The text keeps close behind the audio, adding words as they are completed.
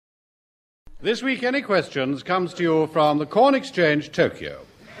This week, Any Questions comes to you from the Corn Exchange, Tokyo.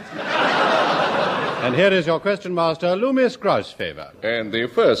 And here is your question master, Loomis Grousefavour. And the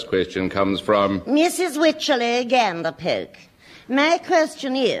first question comes from... Mrs. Wycherley Ganderpoke. My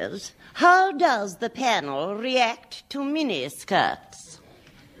question is, how does the panel react to miniskirts?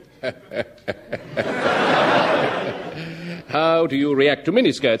 How do you react to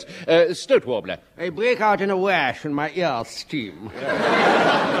miniskirts? Stoat Warbler. I break out in a rash and my ears steam.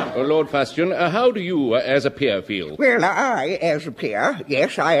 Lord Fustian, how do you, as a peer, feel? Well, I, as a peer,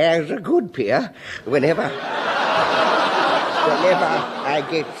 yes, I as a good peer, whenever I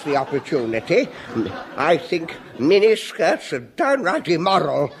get the opportunity, I think miniskirts are downright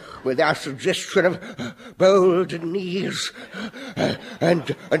immoral, with our suggestion of bold knees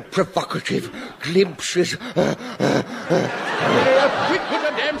and provocative glimpses. Quick, put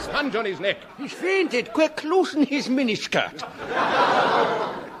a damn sponge on his neck. He's fainted. Quick, loosen his miniskirt.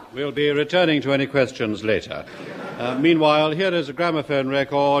 We'll be returning to Any Questions later. Meanwhile, here is a gramophone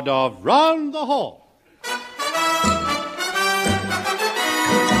record of Round the Hall.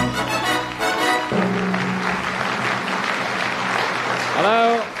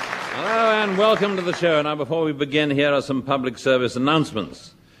 Hello, and welcome to the show. Now, before we begin, here are some public service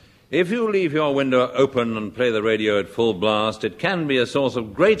announcements. If you leave your window open and play the radio at full blast, it can be a source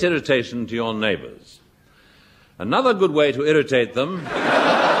of great irritation to your neighbours. Another good way to irritate them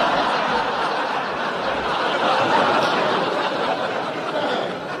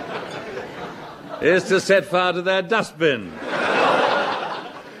is to set fire to their dustbin.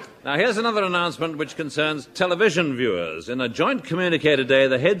 Now, here's another announcement which concerns television viewers. In a joint communique today,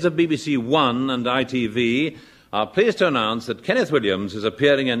 the heads of BBC One and ITV are pleased to announce that Kenneth Williams is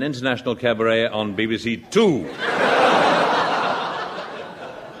appearing in International Cabaret on BBC Two.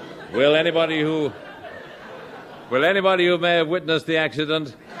 Will anybody who may have witnessed the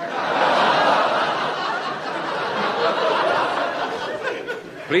accident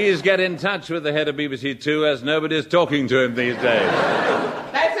please get in touch with the head of BBC Two, as nobody's talking to him these days.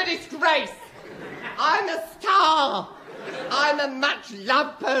 Disgrace. I'm a star. I'm a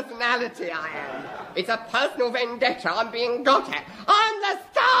much-loved personality, I am. It's a personal vendetta I'm being got at. I'm the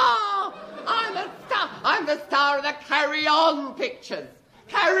star. I'm the star of the Carry On pictures.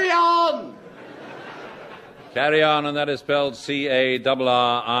 Carry On. Carry On, and that is spelled C-A-R-R-I-O-N.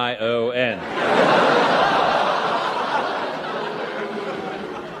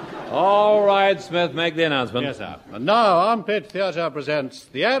 All right, Smith, make the announcement. Yes, sir. And now, Armpit Theatre presents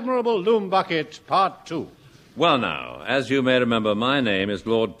The Admirable Loombucket, Part 2. Well, now, as you may remember, my name is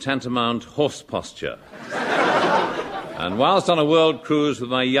Lord Tantamount Horse Posture. And whilst on a world cruise with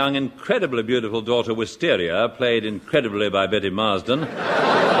my young, incredibly beautiful daughter, Wisteria, played incredibly by Betty Marsden,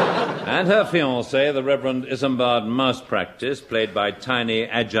 and her fiancé, the Reverend Isambard Mouse Practice, played by tiny,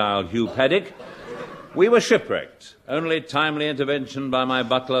 agile Hugh Paddock, we were shipwrecked. Only timely intervention by my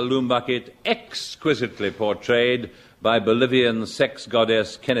butler, Loombucket, exquisitely portrayed by Bolivian sex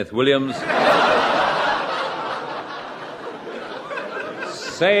goddess Kenneth Williams,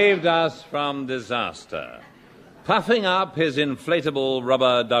 saved us from disaster. Puffing up his inflatable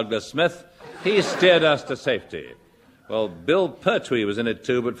rubber Douglas Smith, he steered us to safety. Well, Bill Pertwee was in it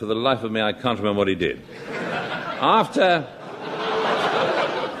too, but for the life of me, I can't remember what he did.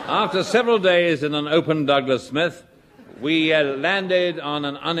 After several days in an open Douglas Smith, we landed on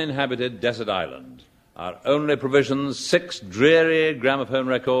an uninhabited desert island. Our only provisions, 6 dreary gramophone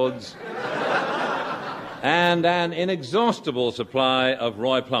records and an inexhaustible supply of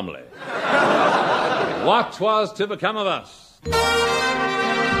Roy Plumley. What was to become of us?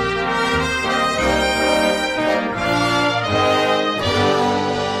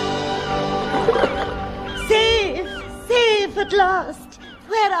 Safe at last.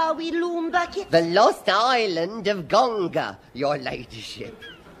 Where are we, Loombucket? The lost island of Gonga, your ladyship.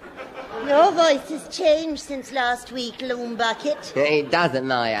 Your voice has changed since last week, Loombucket. It does at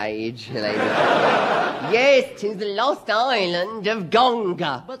my age, lady. Yes, 'tis the lost island of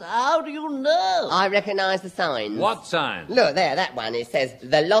Gonga. But how do you know? I recognise the signs. What sign? Look, there, that one. It says,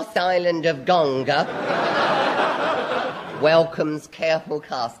 the lost island of Gonga welcomes careful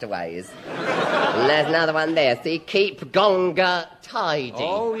castaways. And there's another one there. See, keep Gonga tidy.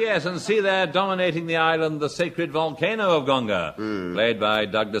 Oh, yes, and see there, dominating the island, the sacred volcano of Gonga, played by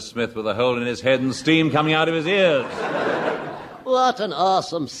Douglas Smith with a hole in his head and steam coming out of his ears. What an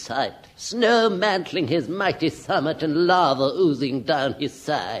awesome sight. Snow mantling his mighty summit and lava oozing down his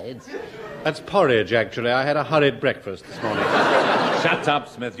sides. That's porridge, actually. I had a hurried breakfast this morning. Shut up,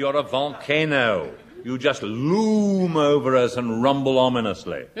 Smith. You're a volcano. You just loom over us and rumble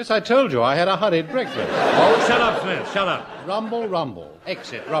ominously. Yes, I told you I had a hurried breakfast. Oh, shut up, Smith, shut up. Rumble, rumble.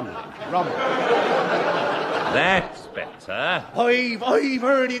 Exit, rumbling. Rumble. That's better. I've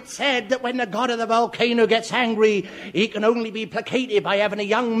heard it said that when the god of the volcano gets angry, he can only be placated by having a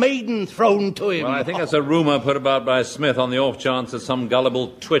young maiden thrown to him. Well, I think that's a rumour put about by Smith on the off chance that some gullible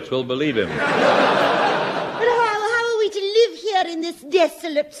twit will believe him. But how are we to live here in this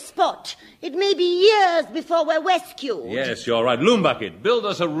desolate spot? It may be years before we're rescued. Yes, you're right. Loombucket, build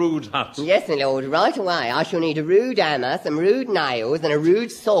us a rude hut. Yes, my lord, right away. I shall need a rude hammer, some rude nails, and a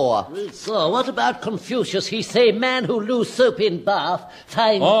rude saw. So, what about Confucius? He say, man who lose soap in bath,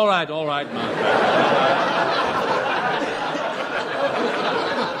 find... All right, Master.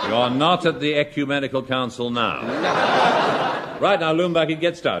 You're not at the Ecumenical Council now. No. Right, now, Loombucket,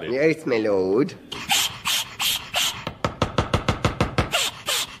 get started. Yes, my lord.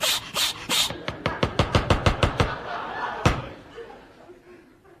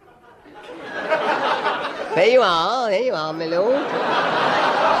 There you are, my lord.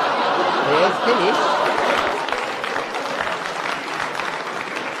 There's finished.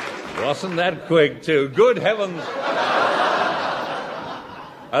 Wasn't that quick, too? Good heavens.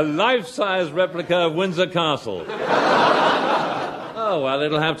 A life-size replica of Windsor Castle. Oh, well,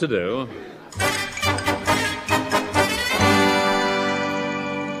 it'll have to do.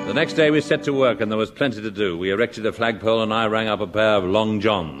 The next day we set to work and there was plenty to do. We erected a flagpole and I rang up a pair of long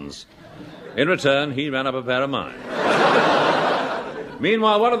johns. In return, he ran up a pair of mine.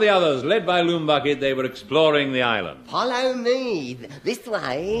 Meanwhile, one of the others, led by Loombucket, they were exploring the island. Follow me. This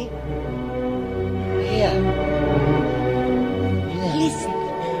way. Here.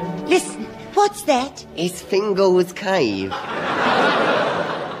 Listen, what's that? It's Fingal's cave.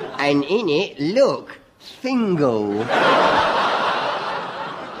 And in it, look, Fingal.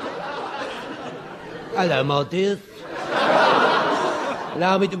 Hello, my dears.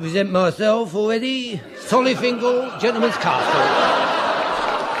 Allow me to present myself already. Sollyfingal, Gentleman's Castle.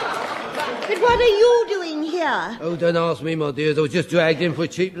 But what are you doing here? Oh, don't ask me, my dears. I was just dragged in for a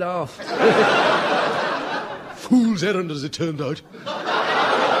cheap laugh. Fool's errand, as it turned out.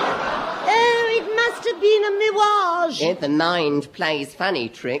 Oh, it must have been a mirage. If the mind plays funny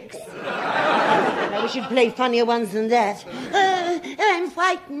tricks. We should play funnier ones than that. I'm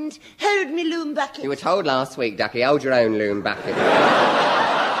frightened. Hold me, Loombucket. You were told last week, Ducky, hold your own Loombucket.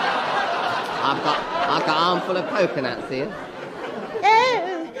 I've got an armful of coconuts here.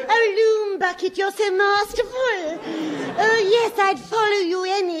 Oh, Loombucket, you're so masterful. Oh, yes, I'd follow you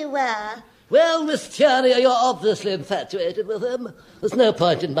anywhere. Well, Miss Tierney, you're obviously infatuated with him. There's no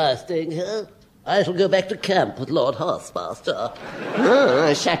point in my staying here. I shall go back to camp with Lord Horsemaster.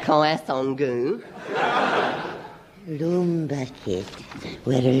 Chacun a son goût. Loombucket,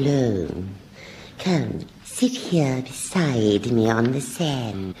 we're alone. Come, sit here beside me on the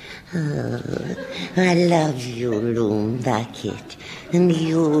sand. Oh, I love you, Loombucket. And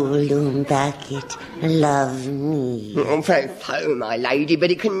you, Loombucket, love me. Oh, so, my lady, but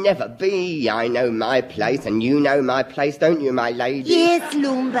it can never be. I know my place, and you know my place, don't you, my lady? Yes,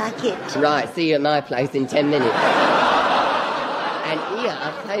 Loombucket. Right, see you at my place in 10 minutes. And here,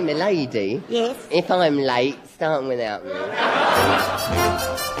 I say, my lady. Yes? If I'm late, start without me.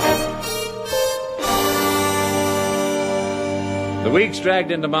 The weeks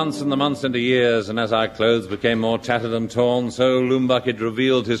dragged into months and the months into years, and as our clothes became more tattered and torn, so Loombucket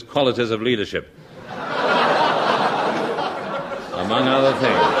revealed his qualities of leadership. Among other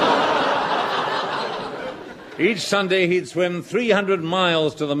things. Each Sunday he'd swim 300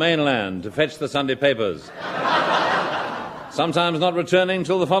 miles to the mainland to fetch the Sunday papers. Sometimes not returning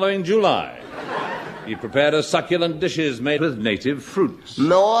till the following July. He prepared us succulent dishes made with native fruits.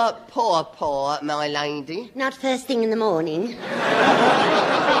 More paw, my lady. Not first thing in the morning.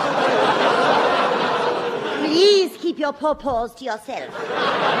 Please keep your paws to yourself.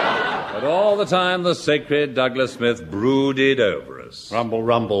 But all the time the sacred Douglas Smith brooded over us. Rumble,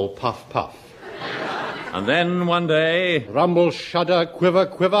 rumble, puff, puff. And then one day... Rumble, shudder, quiver,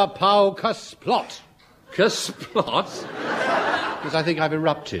 quiver, pow, kasplot. Kasplot? Because I think I've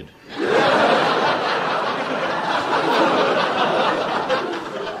erupted.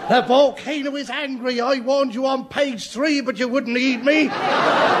 The volcano is angry. I warned you on page 3, but you wouldn't heed me.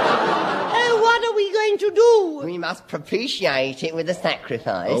 Oh, what are we going to do? We must propitiate it with a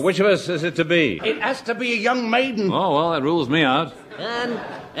sacrifice. Oh, which of us is it to be? It has to be a young maiden. Oh, well, that rules me out.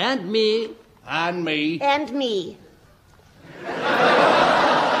 And me. And me. And me.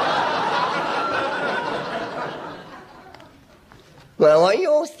 Well, what are you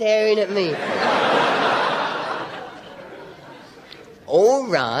all staring at me for? All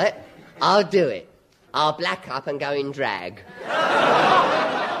right, I'll do it. I'll black up and go in drag.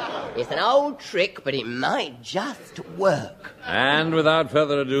 It's an old trick, but it might just work. And without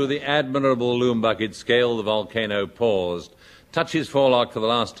further ado, the Admirable Loombucket scaled the volcano, paused, touched his forelock for the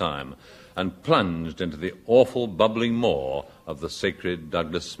last time, and plunged into the awful bubbling maw of the sacred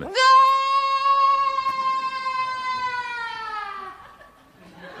Douglas Smith.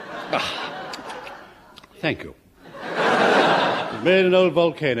 Thank you. You've made an old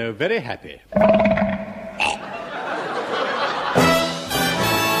volcano very happy.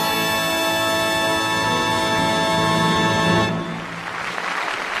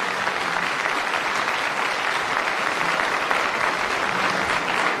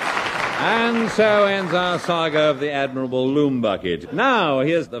 And so ends our saga of the Admirable Loombucket. Now,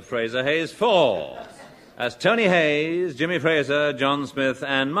 here's the Fraser Hayes Four. As Tony Hayes, Jimmy Fraser, John Smith,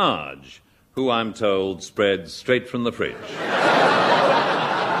 and Marge, who, I'm told, spread straight from the fridge.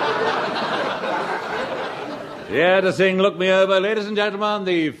 Here to sing Look Me Over, ladies and gentlemen,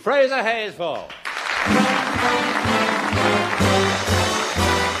 the Fraser Hayes Four.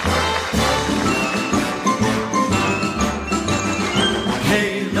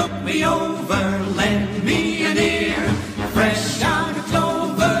 Hey, look me over, lend me an ear. Fresh out of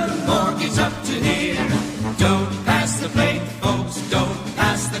clover, mortgage up to here. Don't pass the plate, folks, don't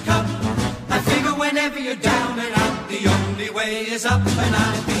pass the cup. I figure whenever you're down and out, the only way is up, and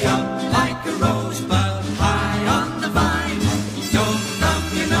I'll be up like a rosebud high on the vine. Don't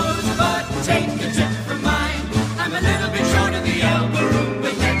thump your nose, but take a tip from mine. I'm a little bit short of the elbow room,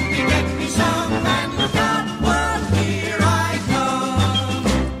 but let me get me some, and look out, world, here I come.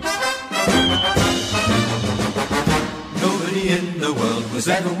 Nobody in the world was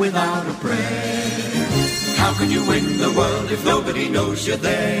ever without a prayer. How can you win the world if nobody knows you're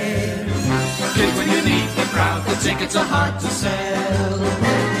there? Kid, when you leave the crowd, the tickets are hard to sell.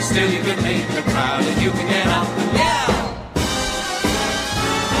 Still you can make the crowd and you can get out and yell.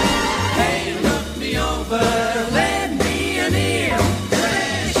 Hey, look me over, lend me an ear.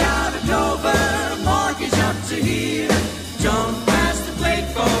 Fresh out of Dover, mortgage up to here. Don't pass the plate,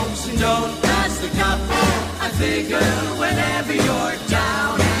 folks, and don't pass the cup. I figure whenever you're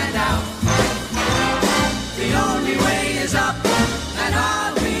down and out, the only way is up, and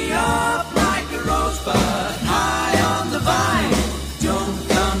I'll be up like a rosebud high on the vine. Don't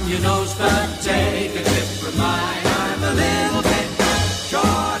thumb your nose, but take a tip from mine. I'm a little bit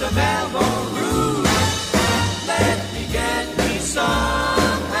short of elbow room. Let me get me some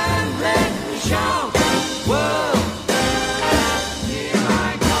and let me shout. Whoa, here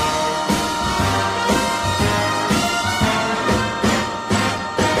I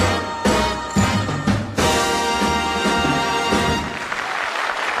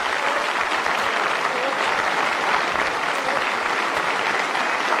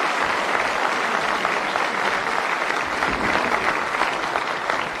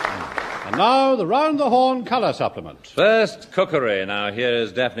And now, the Round the Horne colour supplement. First, cookery. Now, here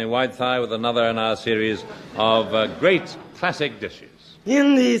is Daphne Whitethigh with another in our series of great classic dishes.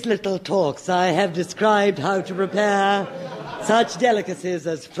 In these little talks, I have described how to prepare such delicacies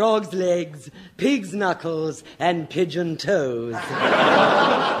as frog's legs, pig's knuckles, and pigeon toes.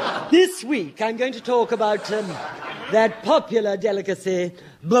 This week, I'm going to talk about that popular delicacy,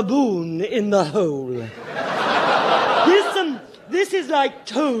 baboon in the hole. This is like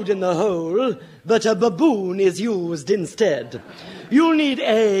toad in the hole, but a baboon is used instead. You'll need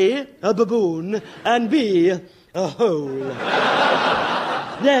A, a baboon, and B, a hole.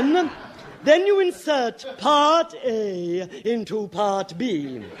 Then you insert part A into part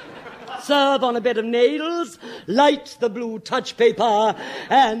B. Serve on a bed of nails, light the blue touch paper,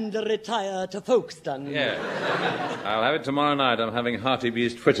 and retire to Folkestone. Yeah. I'll have it tomorrow night. I'm having hearty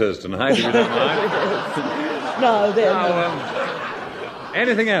beast fritters tonight, if you don't mind. Now then...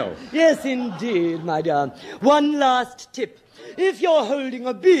 anything else? Yes, indeed, my dear. One last tip. If you're holding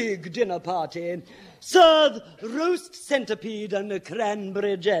a big dinner party, serve roast centipede and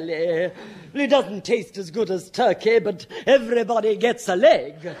cranberry jelly. It doesn't taste as good as turkey, but everybody gets a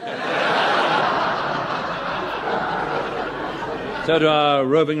leg. So to our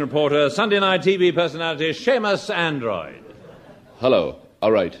roving reporter, Sunday night TV personality, Seamus Android. Hello.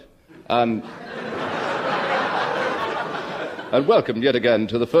 All right. And welcome yet again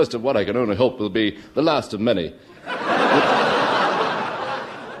to the first of what I can only hope will be the last of many,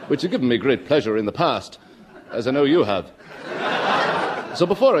 which have given me great pleasure in the past, as I know you have. So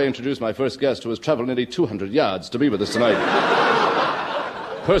before I introduce my first guest, who has travelled nearly 200 yards to be with us tonight,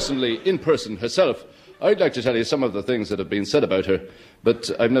 personally, in person, herself, I'd like to tell you some of the things that have been said about her, but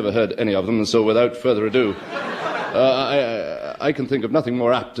I've never heard any of them, and so without further ado, I can think of nothing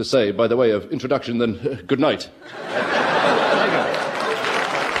more apt to say by the way of introduction than good night.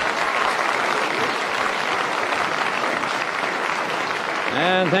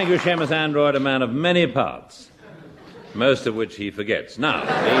 And thank you, Seamus Android, a man of many parts, most of which he forgets. Now,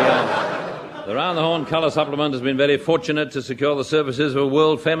 the Round the Horne colour supplement has been very fortunate to secure the services of a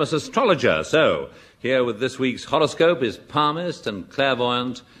world-famous astrologer. So, here with this week's horoscope is palmist and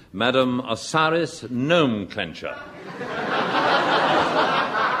clairvoyant Madam Osiris Gnome Clencher.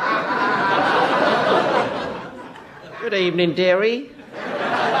 Good evening, dearie.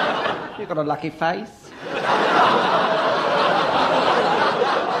 You've got a lucky face.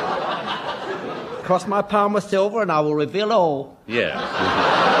 Cross my palm with silver and I will reveal all. Yes.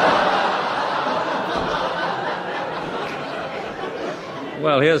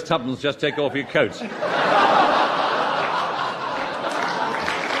 Well, here's tuppence. Just take off your coat.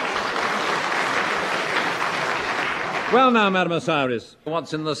 Well, now, Madam Osiris,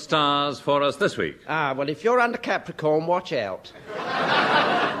 what's in the stars for us this week? Well, if you're under Capricorn, watch out.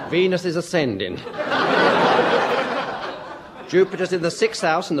 Venus is ascending. Jupiter's in the 6th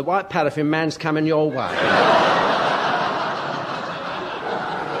house and the white paraffin man's coming your way.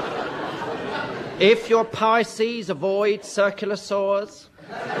 If you're Pisces, avoid circular saws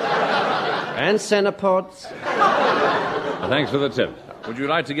and cenopods. Thanks for the tip. Would you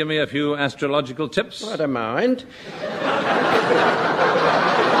like to give me a few astrological tips? I don't mind.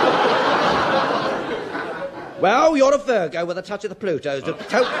 Well, you're a Virgo with a touch of the Plutos.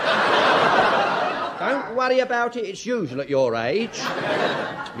 Don't worry about it, it's usual at your age.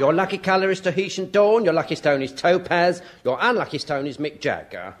 Your lucky colour is Tahitian dawn, your lucky stone is topaz, your unlucky stone is Mick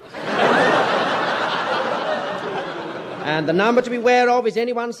Jagger. And the number to beware of is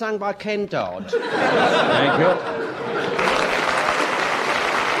anyone sung by Ken Dodd. Thank you.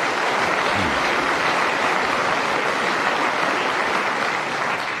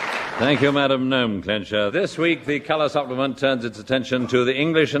 Thank you, Madam Gnome Clencher. This week, the colour supplement turns its attention to the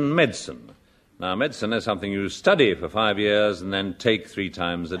English and medicine. Now, medicine is something you study for 5 years and then take 3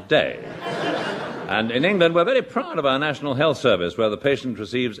 times a day. And in England, we're very proud of our National Health Service, where the patient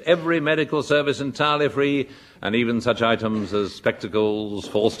receives every medical service entirely free, and even such items as spectacles,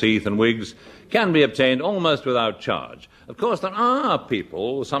 false teeth, and wigs can be obtained almost without charge. Of course, there are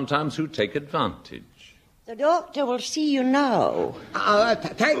people sometimes who take advantage. The doctor will see you now.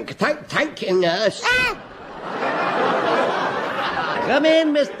 Thank you, nurse. Come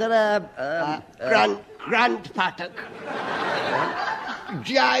in, Mr. Grant Paddock.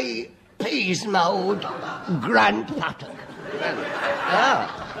 J. Peasmold, Grant Paddock.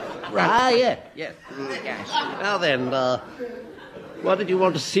 Yes. Yes. Now then, what did you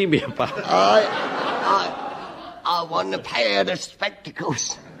want to see me about? I want a pair of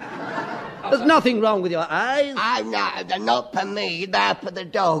spectacles. There's nothing wrong with your eyes. No, they're not for me, they're for the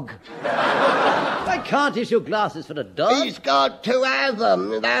dog. I can't issue glasses for the dog. He's got to have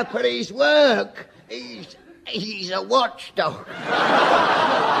them, they're for his work. He's a watchdog.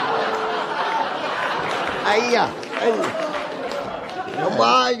 And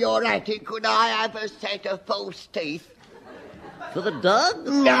while you're at it, could I have a set of false teeth? For the dog?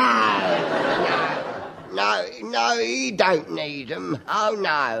 No, he don't need them. Oh,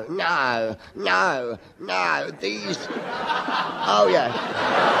 no, these... Oh, yes.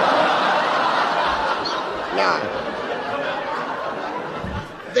 No.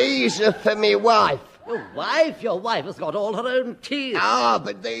 These are for me wife. Your wife? Your wife has got all her own teeth.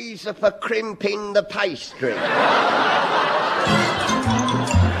 But these are for crimping the pastry.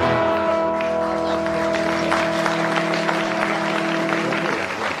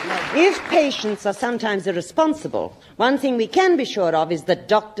 If patients are sometimes irresponsible, one thing we can be sure of is that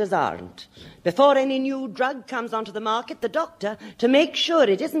doctors aren't. Before any new drug comes onto the market, the doctor, to make sure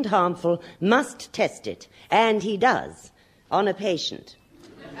it isn't harmful, must test it. And he does, on a patient.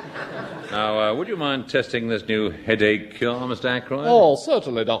 Now, would you mind testing this new headache cure, Mr. Ackroyd? Oh,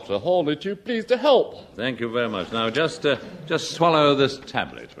 certainly, Dr. Horne, too pleased to help. Thank you very much. Now, just swallow this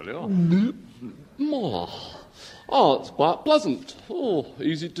tablet, will you? It's quite pleasant.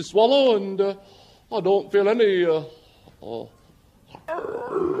 Easy to swallow, and I don't feel any...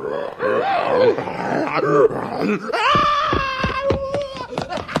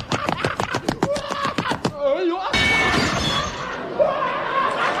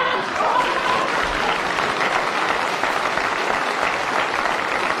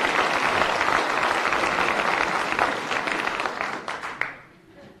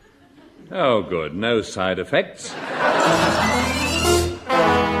 Oh, good. No side effects.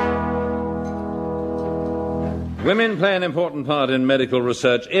 Women play an important part in medical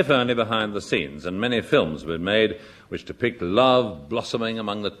research, if only behind the scenes, and many films have been made which depict love blossoming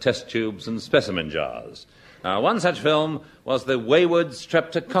among the test tubes and specimen jars. Now, one such film was The Wayward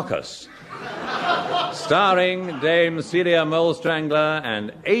Streptococcus, starring Dame Celia Molestrangler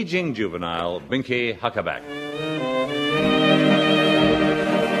and aging juvenile Binky Huckaback.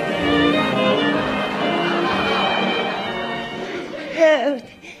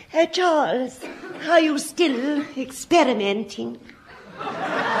 Charles, are you still experimenting?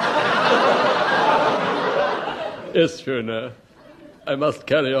 Yes, Fiona. I must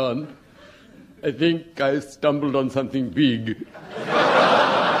carry on. I think I stumbled on something big.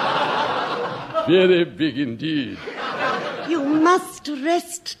 Very big indeed. You must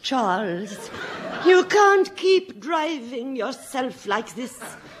rest, Charles. You can't keep driving yourself like this.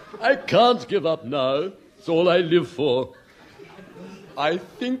 I can't give up now. It's all I live for. I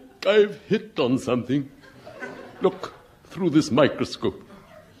think I've hit on something. Look, through this microscope.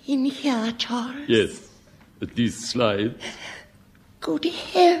 In here, Charles? Yes, at these slides. Good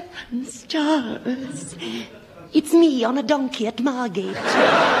heavens, Charles. It's me on a donkey at Margate.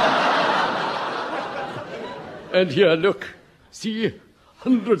 And here, look. See?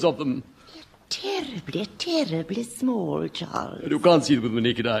 Hundreds of them. Terribly, terribly small, Charles. You can't see them with the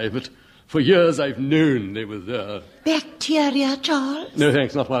naked eye, but for years I've known they were there. Bacteria, Charles? No,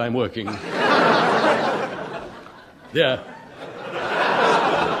 thanks, not while I'm working. There.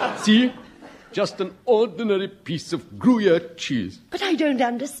 See? Just an ordinary piece of Gruyere cheese. But I don't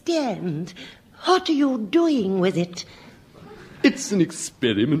understand. What are you doing with it? It's an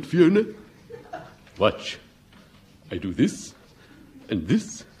experiment, Fiona. Watch. I do this, and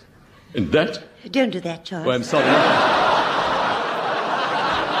this, and that. Don't do that, Charles. Oh, I'm sorry.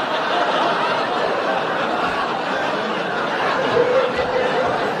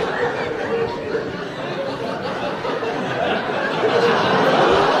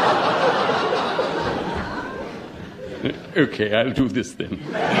 Okay, I'll do this then.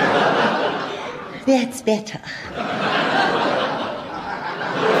 That's better.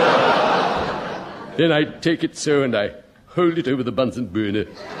 Then I take it so and I hold it over the Bunsen burner.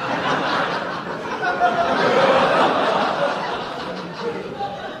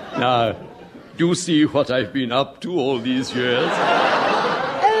 Now, do see what I've been up to all these years.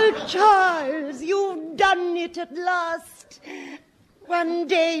 Oh, Charles, you've done it at last. One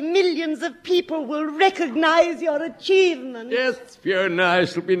day, millions of people will recognize your achievement. Yes, Fiona, I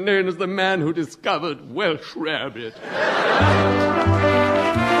shall be known as the man who discovered Welsh rabbit.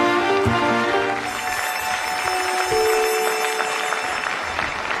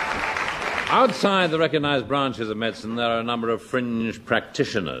 Outside the recognized branches of medicine, there are a number of fringe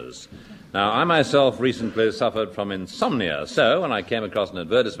practitioners. Now, I myself recently suffered from insomnia, so when I came across an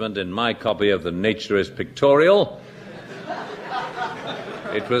advertisement in my copy of the Naturist Pictorial,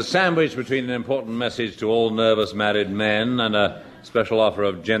 it was sandwiched between an important message to all nervous married men and a special offer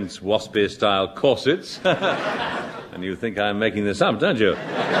of gents' waspy-style corsets. And you think I'm making this up, don't you?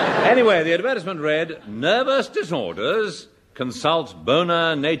 Anyway, the advertisement read, "Nervous disorders, consult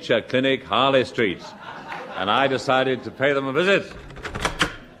Boner Nature Clinic, Harley Street." And I decided to pay them a visit.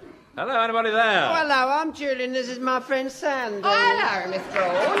 Hello, anybody there? Oh, hello, I'm Julian. This is my friend Sandy. Oh, hello, Mr.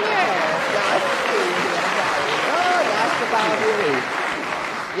 Horne. Yes, nice to see you. Oh, that's about you.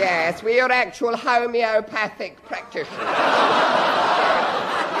 Yes, we are actual homeopathic practitioners. Yeah.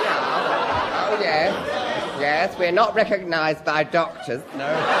 Oh, yes. Yes, we're not recognised by doctors, no.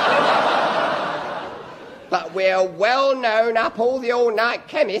 But we're well known up all the all-night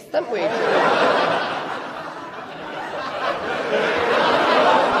chemists, aren't we?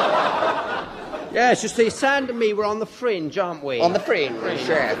 Yes, you see, Sand and me were on the fringe, aren't we? On the fringe,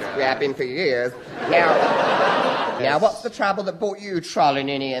 yes. We have been for years. Now, what's the trouble that brought you trolling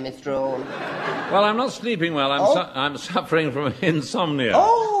in here, Mr. Horne? Well, I'm not sleeping well. I'm suffering from insomnia.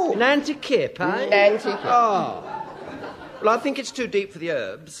 Oh! Nanti-kip, eh? Nanti-kip. Oh. Well, I think it's too deep for the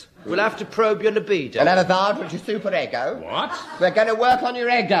herbs. We'll have to probe your libido. And have a vard with your super ego. What? We're going to work on your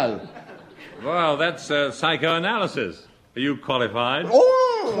ego. Well, that's psychoanalysis. Are you qualified?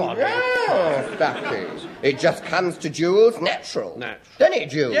 Oh, yes, Ducky. It just comes to Jules natural. Doesn't it,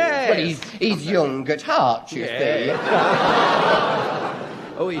 Jules? Yes. Well, he's young at heart, you see.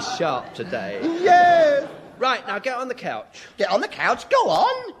 Oh, he's sharp today. Yes. Right, now get on the couch. Get on the couch? Go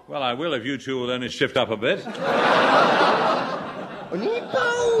on. Well, I will if you two will only shift up a bit.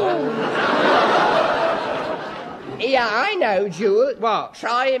 Yeah, I know, Jules. What?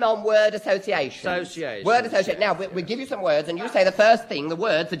 Try him on word association. Association. Word association. Now, we'll give you some words, and you say the first thing the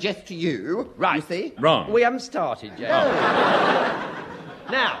word suggests to you. Right. You see? Wrong. We haven't started yet. No.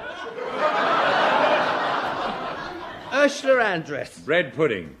 Now. Ursula Andress. Bread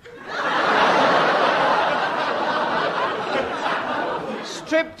pudding.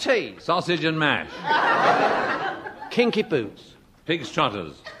 Striptease. Sausage and mash. Kinky boots. Pig's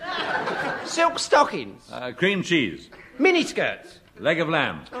trotters. Silk stockings. Cream cheese. Miniskirts. Leg of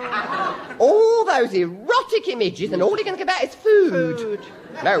lamb. All those erotic images, and all he can think about is food.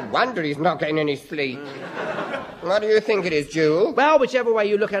 No wonder he's not getting any sleep. What do you think it is, Jewel? Well, whichever way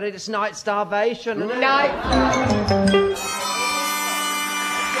you look at it, it's night starvation. Night.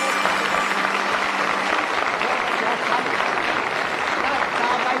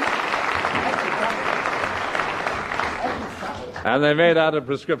 And they made out a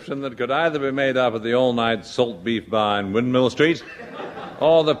prescription that could either be made up at the all-night salt beef bar in Windmill Street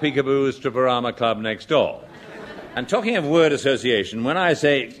or the Peekaboo Stripperama Club next door. And talking of word association, when I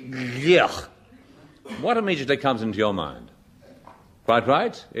say yuck, what immediately comes into your mind? Quite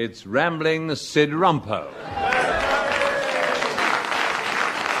right, it's rambling Sid Rumpo.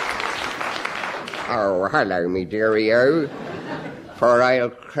 Oh, hello, me dearie-o. For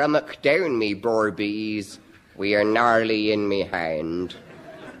I'll crummock down me borbees. We are gnarly in me hand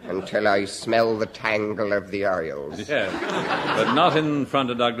until I smell the tangle of the oils. Yeah, but not in front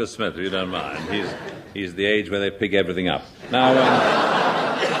of Douglas Smith, if you don't mind. He's the age where they pick everything up. Now,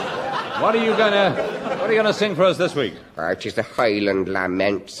 what are you gonna sing for us this week? It is a Highland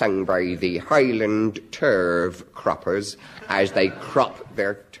lament sung by the Highland turf croppers as they crop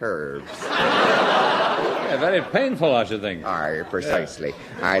their turves. Yeah, very painful, I should think. Aye, precisely.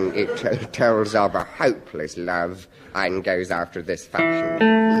 Yeah. And it tells of a hopeless love and goes after this fashion.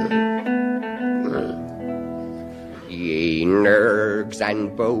 Ye nergs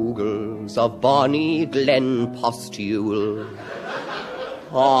and bogles of bonny Glen Postule,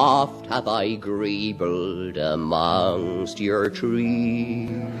 oft have I greebled amongst your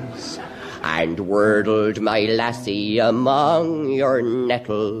trees, and wordled my lassie among your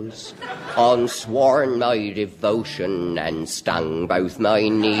nettles, unsworn my devotion and stung both my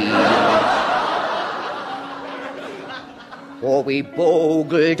knees. Oh, we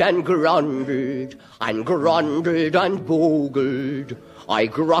bogled and grundled, and grundled and bogled. I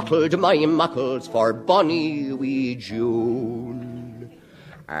grottled my muckles for bonny wee June.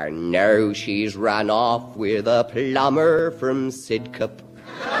 And now she's ran off with a plumber from Sidcup.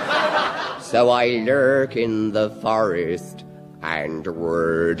 So I lurk in the forest and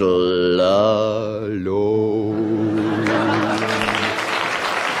wordle alone.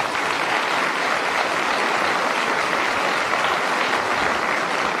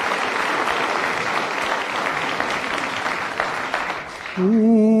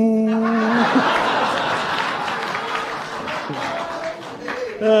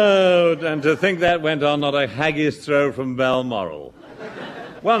 Oh, and to think that went on not a haggis throw from Balmoral.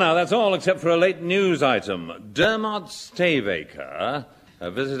 Well, now, that's all except for a late news item. Dermot Stayvaker, a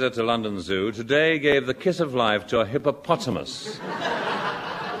visitor to London Zoo, today gave the kiss of life to a hippopotamus.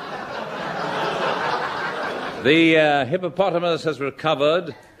 The hippopotamus has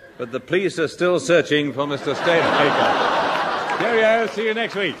recovered, but the police are still searching for Mr. Stayvaker. Cheerio, see you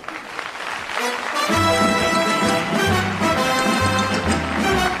next week.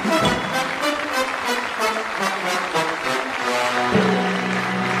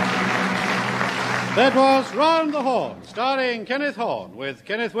 That was Round the Horne, starring Kenneth Horne, with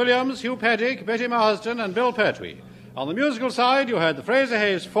Kenneth Williams, Hugh Paddick, Betty Marsden and Bill Pertwee. On the musical side, you heard the Fraser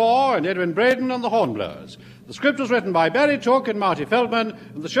Hayes Four and Edwin Braden and the Hornblowers. The script was written by Barry Took and Marty Feldman,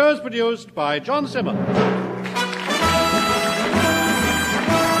 and the show is produced by John Simmons.